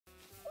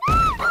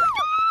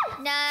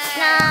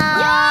Yeah.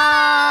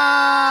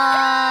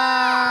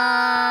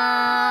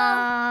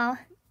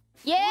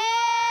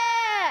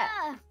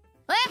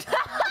 What?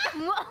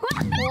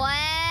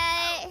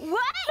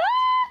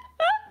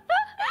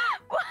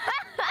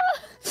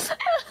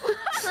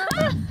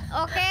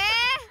 Okay.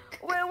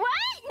 Wait,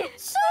 what?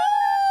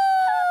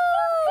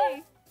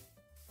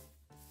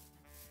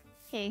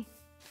 Okay.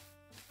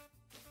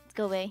 Let's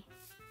go away.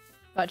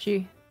 Got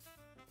you.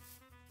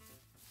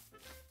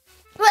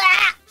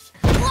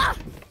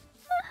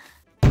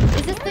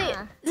 Is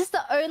this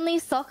the only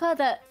soccer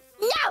that...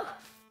 No!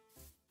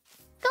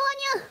 Go on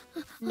you!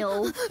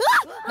 No. This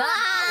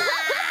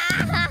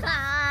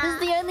is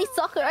the only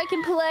soccer I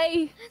can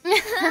play.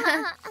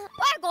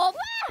 Go!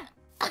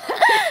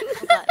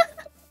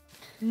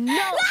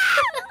 No!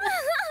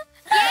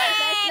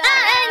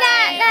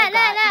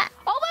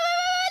 Oh,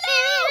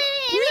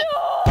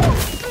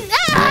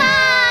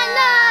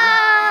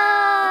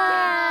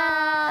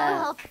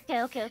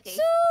 Okay. okay.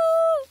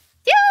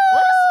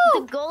 What is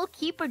the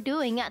goalkeeper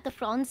doing at the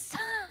front side?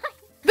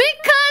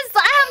 Because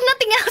I have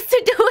nothing else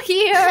to do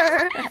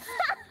here.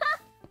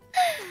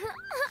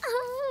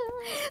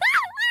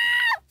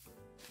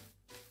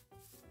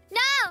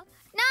 No,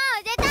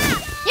 Zeta!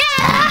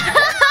 Yeah!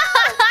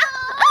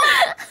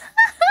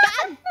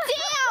 God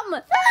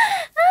damn!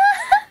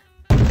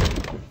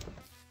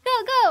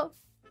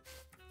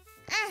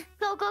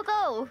 Go!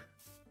 Go!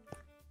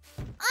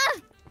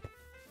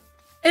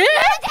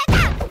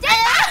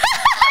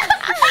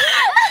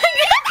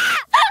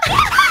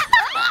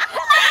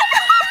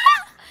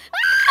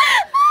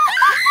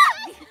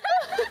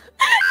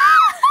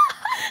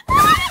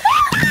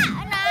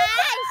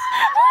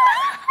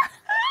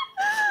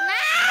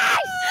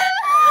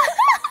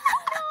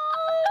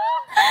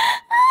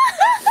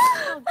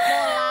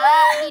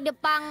 Bola di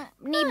depan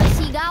nih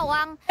besi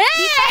gawang.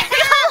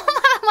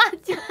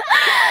 Maju.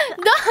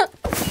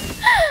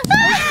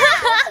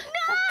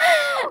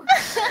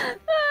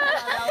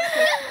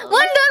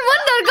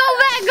 Mundur, go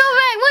back. Mundur.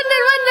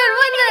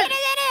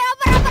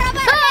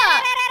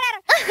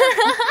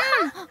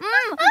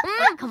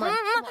 Come on.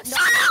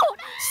 No!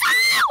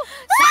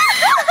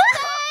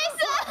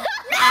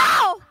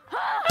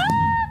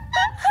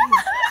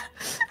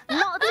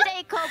 Not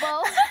today,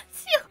 Kobo.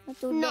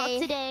 Not Today.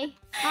 today.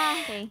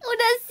 Okay.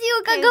 Udah siu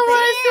kagak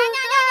masuk.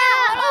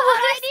 What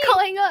is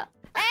going on?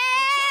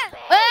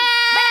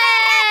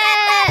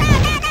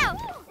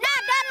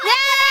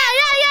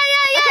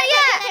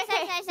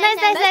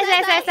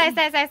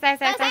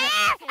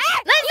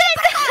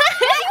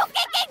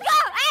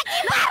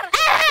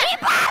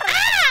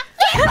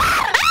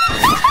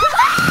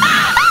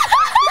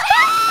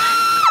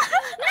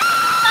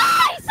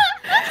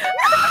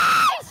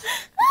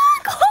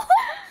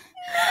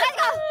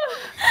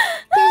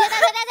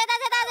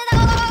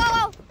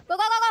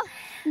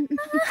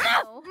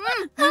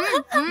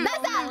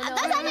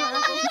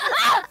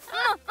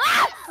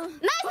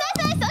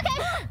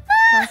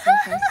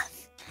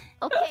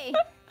 Okay.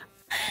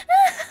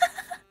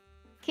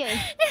 Okay.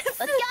 Let's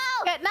go.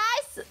 Okay,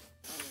 nice.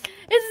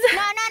 No.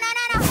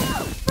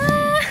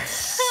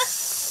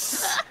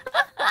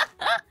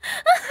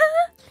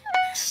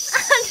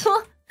 Aduh.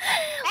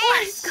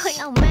 What is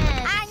going on,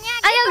 man? Anya,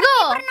 Ayo,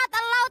 go.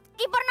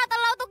 Keeper not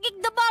allowed to kick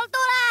the ball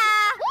tuh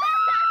lah.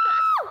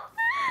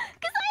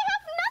 Because I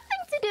have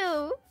nothing to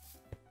do.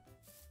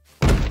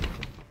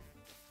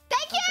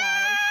 Thank you.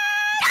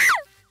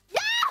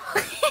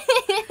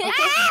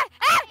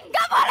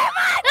 Gak boleh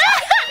mati.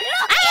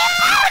 Anya.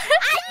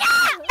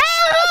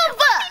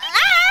 Lupa.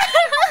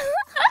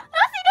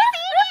 Masih di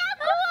sini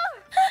aku.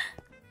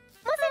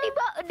 Masih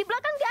di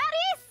belakang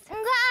garis.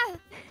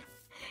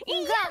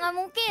 Enggak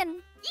mungkin.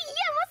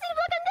 Iya, masih di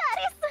belakang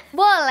garis.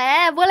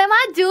 Boleh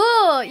maju.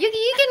 You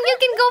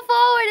can go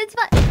forward. It's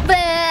fine.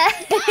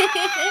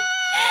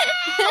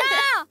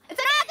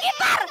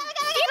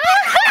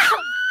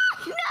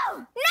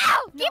 Keeper. No,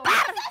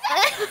 keeper.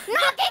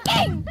 No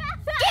kicking.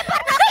 Keeper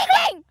no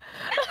kicking.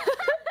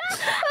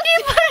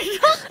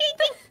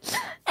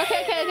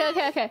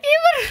 Okay.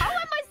 Keeper. How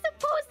am I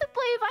supposed to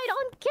play if I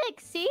don't kick?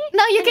 See?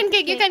 No, you can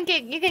kick. Yeah.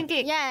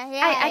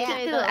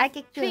 I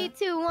kick too. 3,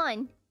 2,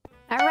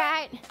 1.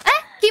 Alright.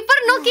 Keeper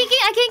no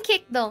kicking. I can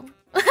kick dong.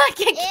 I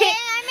can kick.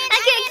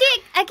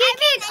 I can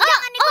kick.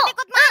 Jangan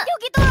ikut-ikut maju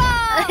gitu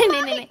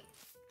loh. Nih.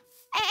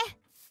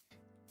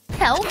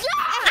 Help.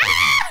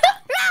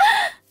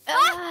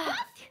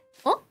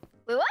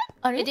 Wait, what?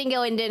 It didn't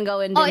go in.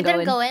 Oh, it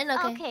didn't go in.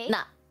 Okay.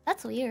 Nah,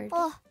 that's weird.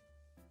 Oh,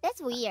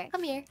 that's weird.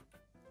 Come here.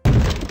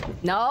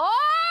 No.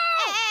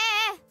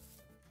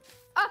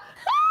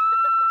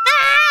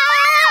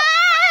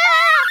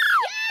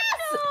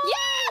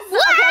 Yes.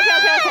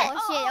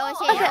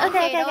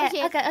 Okay.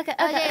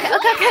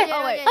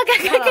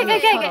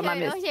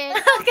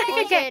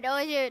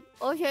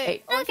 Oh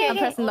shit. Okay. I'm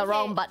pressing the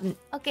wrong button.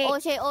 Okay. Oh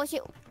shit. Oh.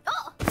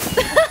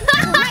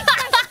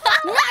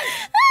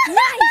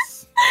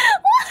 Nice.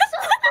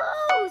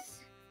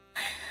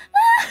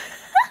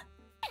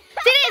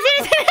 Sini,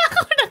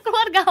 aku udah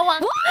keluar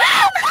gawang.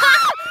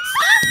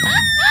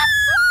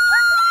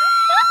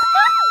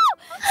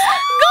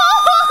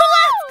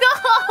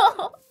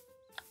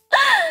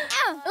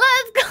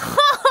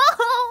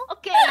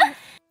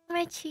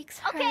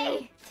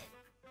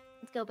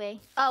 obey.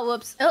 Oh,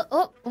 whoops.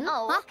 Oh,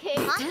 Huh? okay.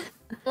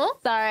 Oh?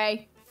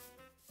 Sorry.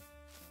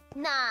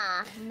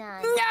 Nah.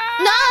 No!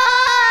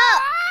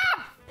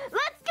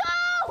 Let's go!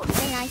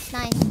 Okay, nice.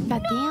 Okay.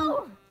 God damn. Go!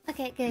 Go!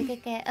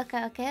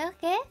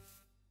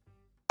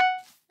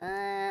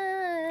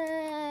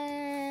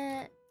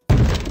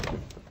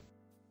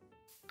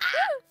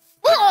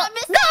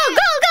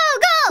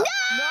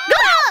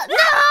 No!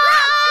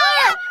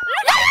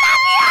 Dari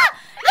tadi ya!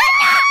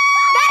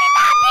 Dari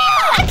tadi!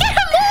 I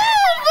can't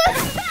move!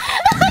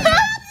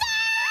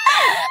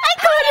 I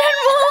couldn't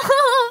move!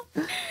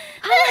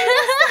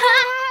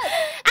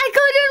 I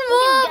couldn't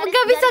move!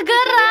 Gak bisa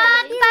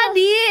gerak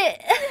tadi!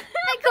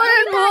 I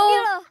couldn't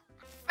move!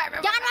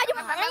 Jangan maju,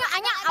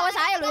 Anya, awas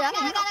saya lu ya.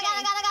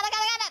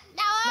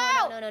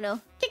 No.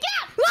 Kick it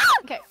out!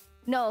 Okay.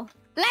 No.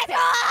 Let's go!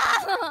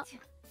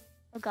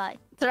 Oh god.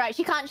 It's alright.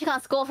 She can't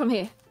score from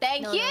here.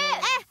 Thank No, you.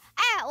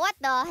 no. What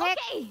the heck?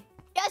 Okay.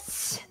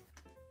 Yes.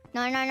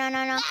 Oh, No.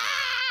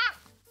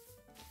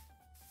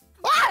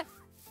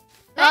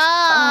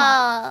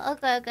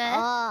 okay.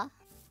 Oh.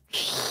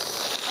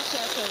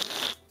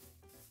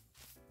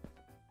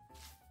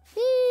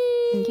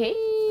 Okay. Okay.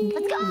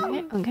 Let's go.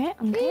 Okay.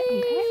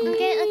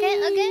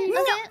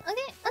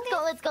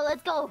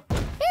 Let's go.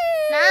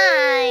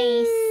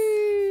 Nice!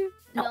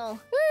 No.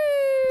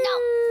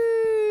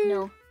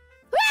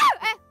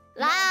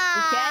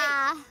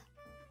 Lah.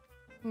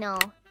 No.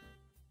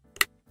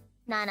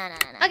 Nah.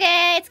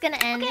 Okay, it's gonna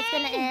end.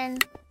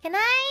 Can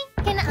I?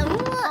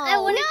 I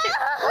wanna try.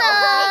 No!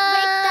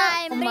 Break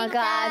time. Oh my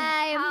god.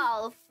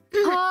 How?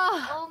 Oh.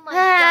 Oh my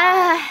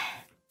god.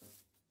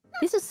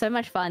 This was so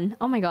much fun.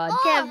 Oh my god.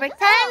 Okay, break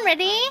time.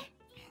 Ready?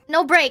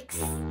 No breaks.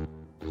 Oh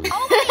my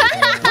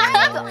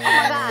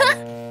god.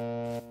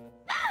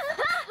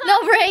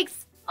 No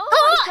breaks. Oh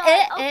my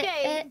god.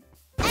 Okay.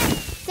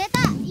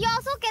 Zeta, you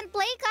also can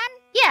play kan?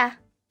 Yeah.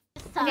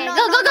 Okay, No,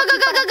 go. No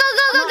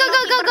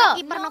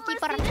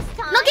keeper.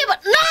 No keeper.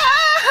 No!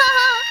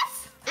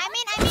 I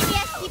mean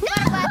yes keeper,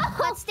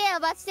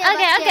 but still.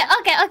 Okay.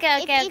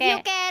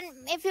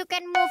 If you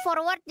can move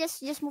forward,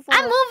 just move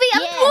I'm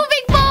forward.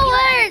 moving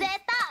forward.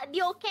 Zeta,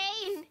 you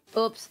okay?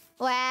 Oops.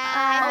 Oh,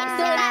 Well,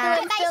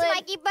 Zeta is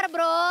my keeper,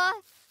 bro.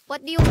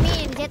 What do you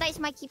mean? Zeta is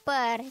my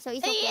keeper, so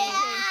it's okay.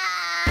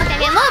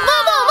 Okay, move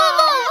on.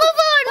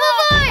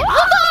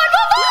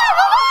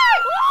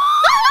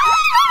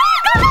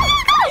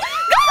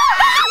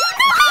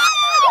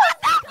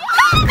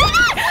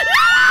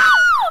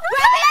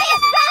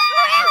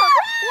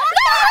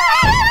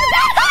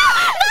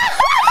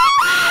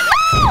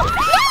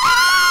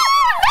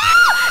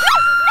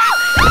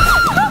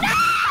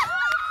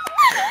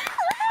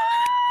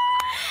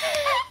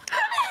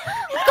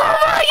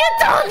 You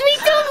told me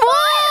to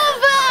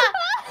move!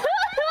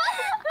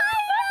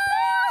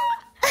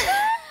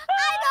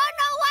 I don't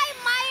know why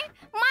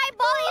my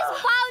ball is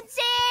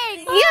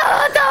bouncing. You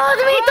told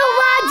me to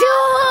maju!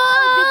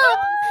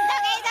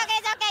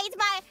 It's okay. It's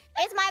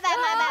my bad.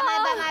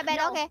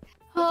 Okay.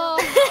 Oh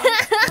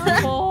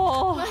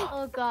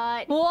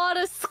god. What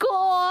a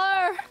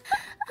score!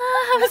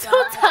 I'm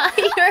so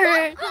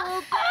tired.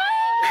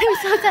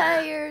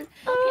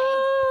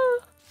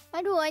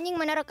 Aduh, anjing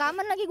mana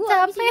rekaman lagi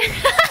gua. Capek.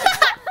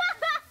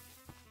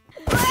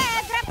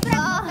 Grab.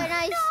 Okay,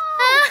 nice.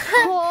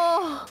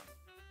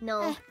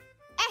 No.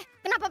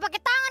 Kenapa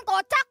pakai tangan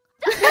kocak?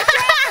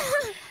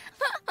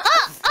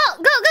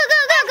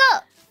 Go.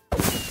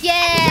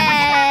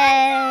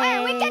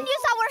 Yay! We can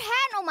use our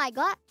hand. Oh my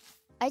god.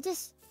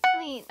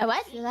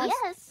 What? Jelas.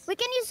 Yes. We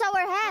can use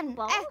our hand.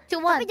 Handball? To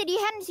Tapi what? jadi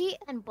hand sih.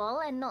 Handball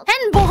and not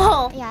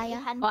Handball. Ya.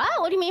 handball. Wow,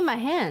 what do you mean by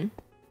hand?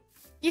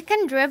 You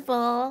can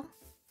dribble.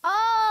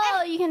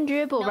 Oh, you can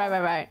dribble. No.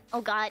 Right.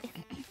 Oh god.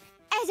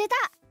 Zeta.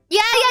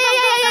 Yeah.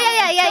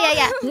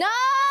 No!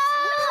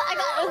 I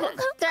got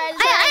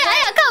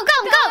Ayo,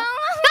 come. No.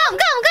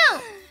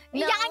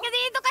 Jangan ke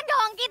situ kan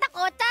gawang kita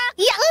kocak.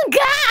 Ya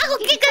enggak, aku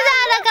kick ke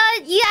sana kan.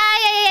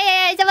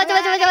 Ya. Coba.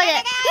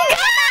 Enggak!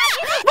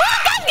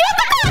 Bukan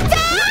gitu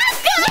kocak!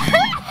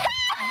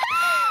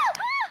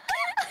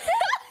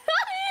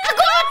 Aku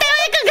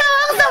OTW ke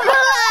gawang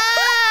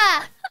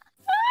sebelah.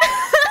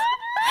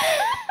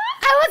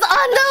 I was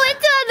on the way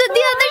to the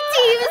other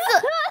teams.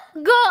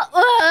 Go.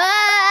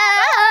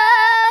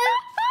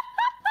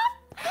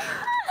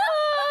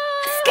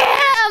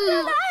 Scam!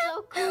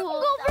 So cool.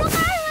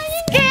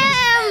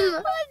 Scam!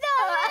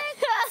 Belakang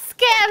lu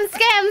scam.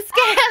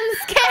 Scam!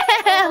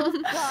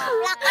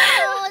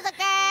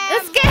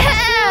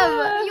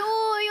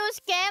 You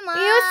scam.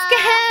 You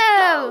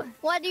scam!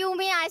 What do you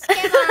mean I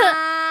scam?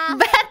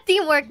 Bad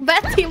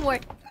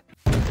teamwork.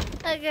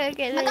 Okay.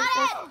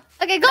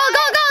 Okay, go!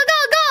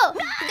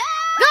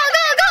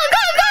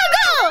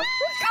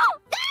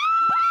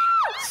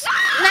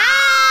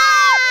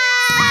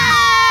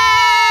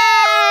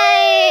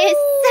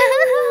 Nice!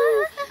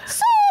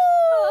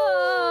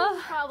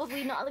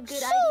 Probably not a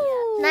good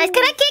idea. Nice.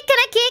 Can I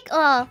kick?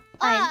 Oh,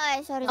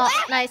 fine. Sorry. Oh,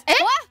 nice.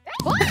 What?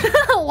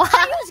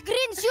 I use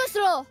green shoes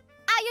loh.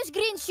 I use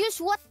green shoes.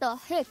 What the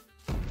heck?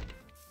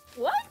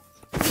 What?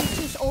 Green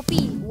shoes OP.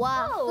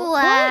 Whoa.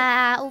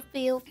 Wah,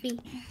 upi. Okay, wait.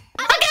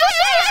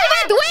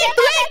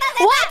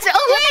 What?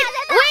 Oh,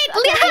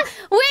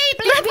 wait.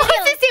 Let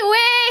posisi.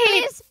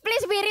 Wait.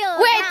 Please be real.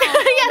 Wait.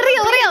 now. Yeah,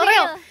 real.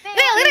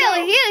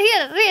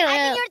 Here.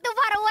 I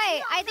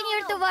think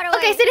you're too far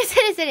away. Okay,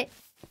 sit.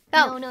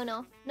 Go.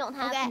 No. Not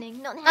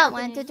happening. Not Oh,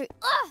 happening. 1, 2, 3.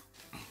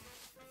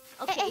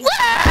 Okay. Okay.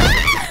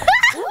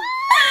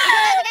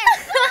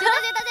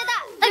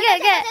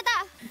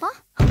 Huh?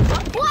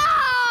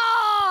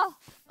 Wow.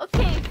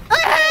 Okay.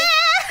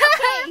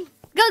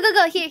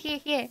 Go.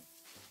 Here.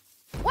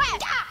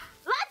 Wait.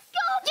 Let's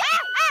go.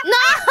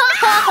 No.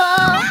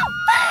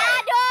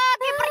 Aduh,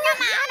 kipernya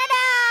mana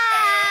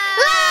dah?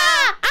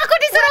 Lah, aku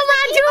disuruh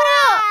maju.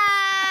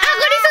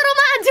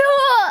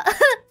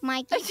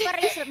 My keeper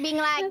is being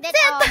like that.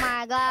 Oh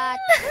my god.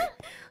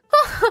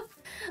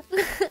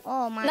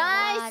 Oh my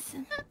Nice.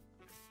 god.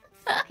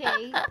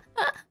 Okay.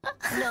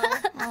 No.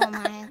 Oh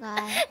my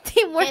god.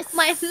 Teamwork Yes.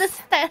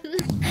 -10.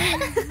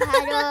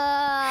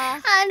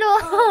 Aduh.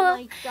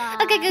 Oh my god.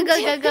 Okay, go.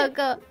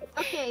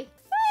 Okay.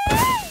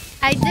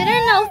 I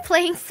didn't know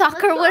playing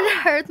soccer would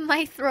hurt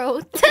my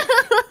throat.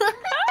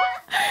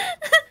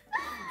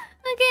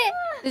 Okay.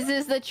 This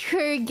is the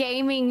true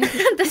gaming.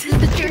 This is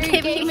the true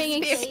True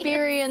gaming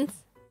experience.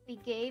 Be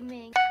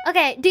gaming.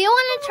 Okay, do you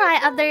want to try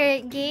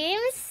other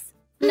games?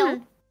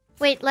 No.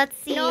 Wait, let's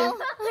see. No.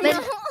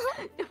 Let-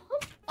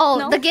 Oh,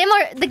 No. the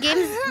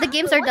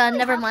games are done.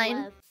 Never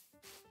mind.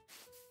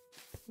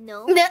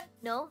 No. No.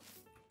 No.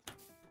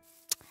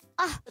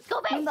 Ah, Let's go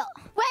back. tembak.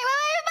 Wait,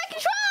 my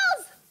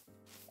controls.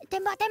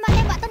 Tembak, tendang.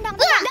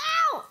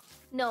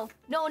 No.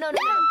 Wait,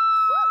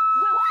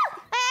 what?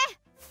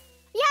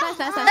 Ya.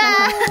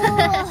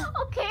 Nice.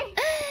 Okay.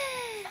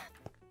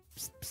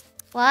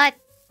 What?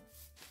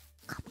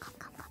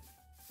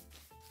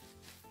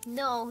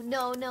 No.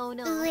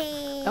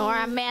 Wait. Or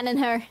I'm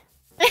manning her.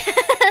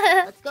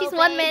 Let's go, She's babe.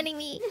 one manning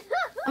me.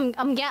 I'm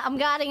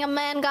guarding a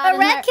man A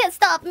guarding rat her. can't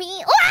stop me.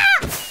 Ah!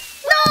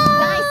 No!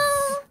 Nice.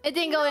 It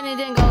didn't go in. It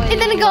didn't go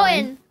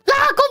in.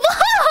 Lah, Kobo!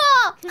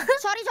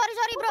 Sorry,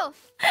 bro.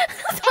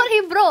 Sorry,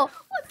 bro.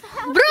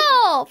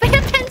 Bro, pay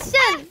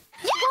attention.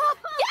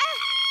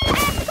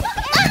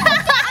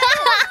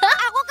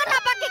 Aku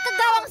kenapa pakai ke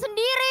gawang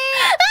sendiri?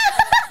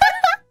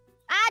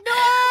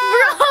 Aduh.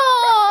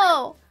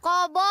 Bro.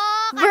 Kobo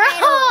Bro.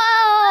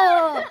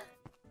 Kanaeru.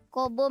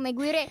 Kobo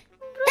Meguire.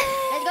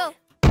 Let's go.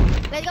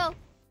 Go.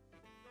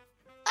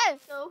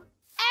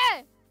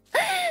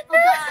 Oh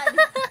God.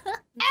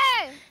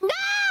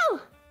 No.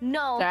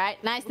 No.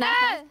 Alright. Nice.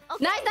 Okay.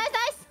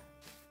 Nice.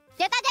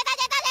 Zeta.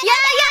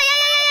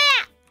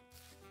 Yeah.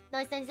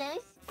 Nice.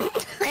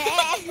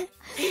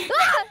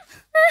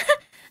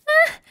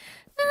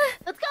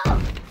 Let's go.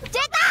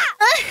 Zeta.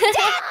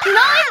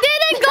 No, it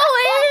didn't go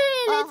in.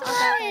 Oh, It's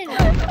okay. fine.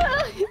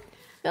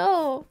 Go.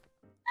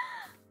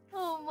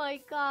 Oh my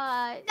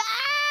god.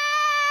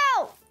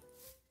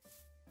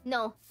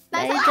 No.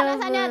 Nice. Nice.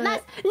 No.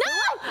 Nice.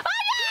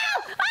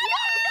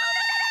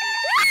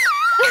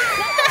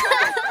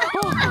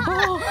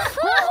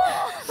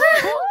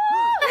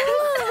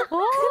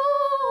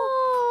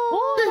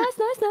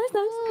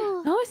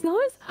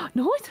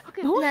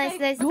 Okay.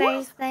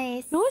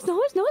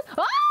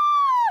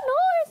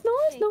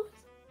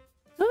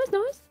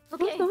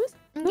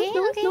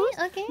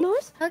 Nice.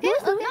 Okay. Okay.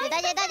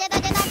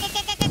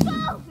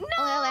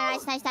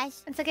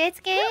 Nice. It's okay.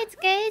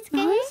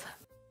 Nice.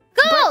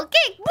 Go,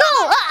 kick,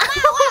 go.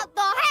 What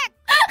the heck?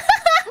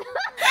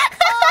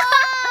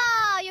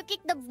 Oh, you kick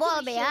the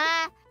ball, be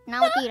ah.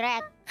 Naughty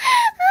rat.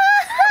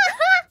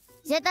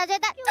 Zeta.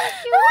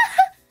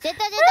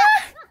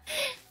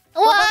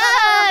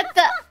 What?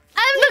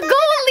 I'm the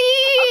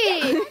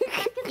goalie.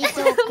 It's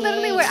okay.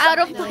 Literally, we're out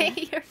of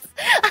players.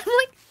 I'm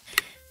like,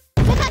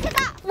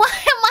 Zeta. why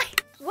am I?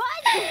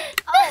 What?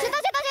 Zeta.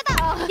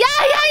 Yeah.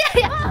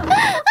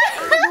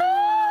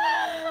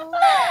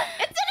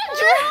 It's in a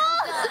draw.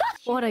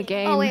 What a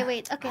game. Oh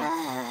wait. Okay. What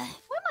am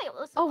I?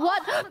 Oh,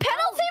 what?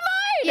 Penalty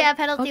mode. Yeah,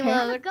 penalty Okay.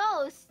 mode.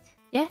 Ghost.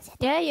 Yeah.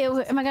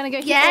 Am I gonna go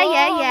here? Yeah, Oh,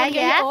 yeah, I'm gonna yeah. go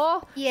here.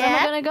 Oh, Yeah. Where am I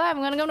gonna go? Where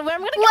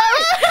am I gonna go?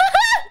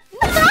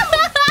 Whoa.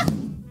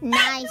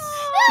 Nice.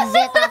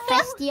 Zeta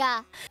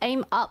Vestia.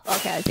 Aim up.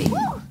 Okay, I see.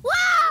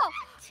 Wow!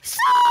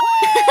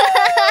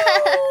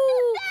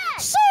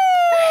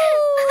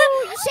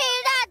 You see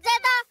that,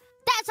 Zeta?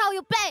 That's how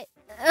you play.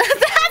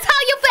 That's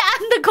how you play.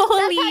 I'm the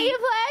goalie. That's how you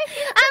play.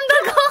 I'm the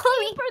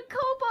goalie. For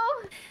Kobo.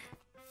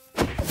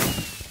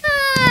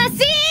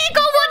 See,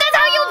 Kobo, that's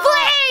how you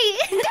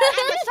play.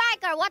 I'm the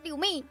striker. What do you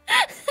mean?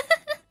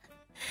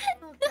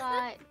 Oh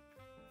god.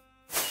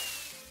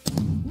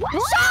 What?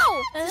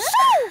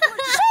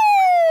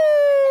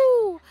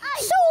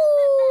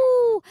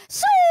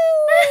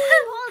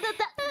 Hold it,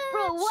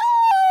 bro.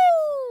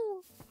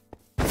 What?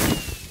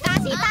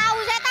 Kasih tahu,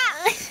 Zeta.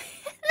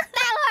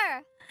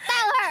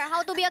 Tell her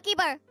how to be a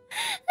keeper.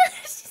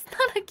 She's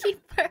not a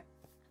keeper.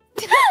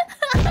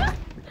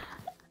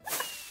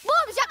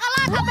 Boom,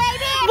 shakalaka,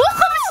 baby. Boom,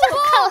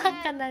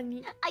 shakalaka,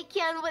 Nani. I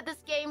can't with this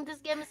game. This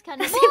game is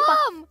kind of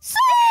Boom.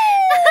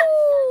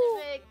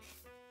 rigged.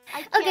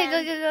 I Okay,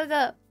 can't.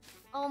 go.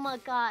 Oh my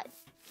god.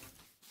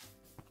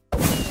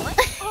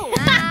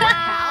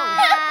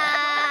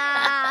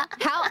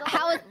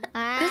 How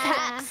this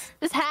hacks.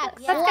 This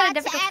hacks. That's kind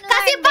of Watch difficult. and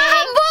Kasih learn,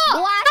 paham, babe.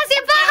 Bu! Watch Kasih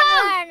and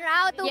paham! learn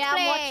how to Yeah,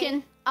 play. I'm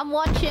watching. I'm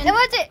watching.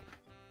 Watch it.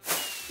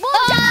 Boom,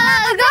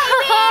 Oh, go!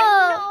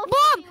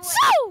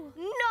 Boom!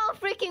 No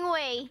freaking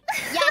way.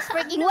 Yes,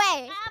 freaking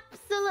way.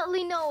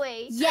 Absolutely no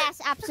way. Yes,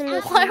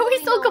 absolutely. Why are we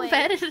so No way.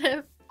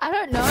 competitive? I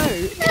don't know.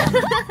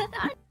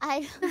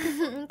 I...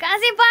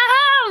 Kasih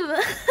paham!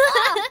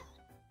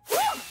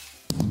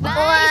 Nice.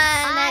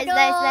 Wah, nice. Aduh.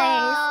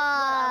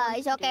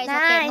 It's okay, it's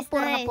okay. Nice,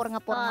 nice.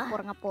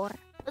 Ngepur.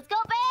 Let's go,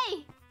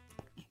 Bay.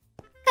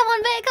 Come on,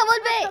 Bay. Come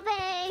on, Bay. Let's go,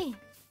 Bay.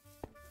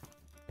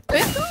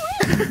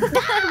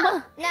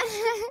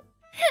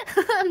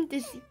 I'm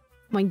dizzy.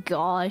 My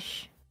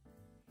gosh.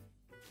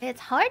 It's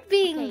hard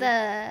being Okay.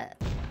 the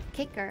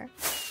kicker.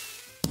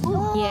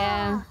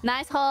 Yeah.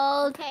 Nice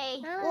hold. Okay.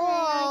 Nice,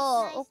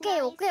 Oh, nice,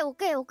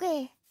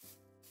 okay.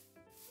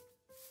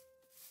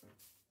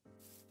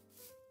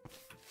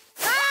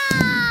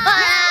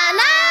 Ah,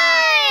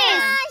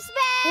 nice! Nice,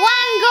 babe.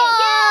 One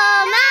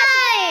goal!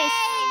 Nice!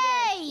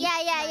 Yeah.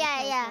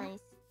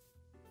 Nice.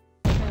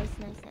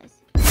 Nice. Nice.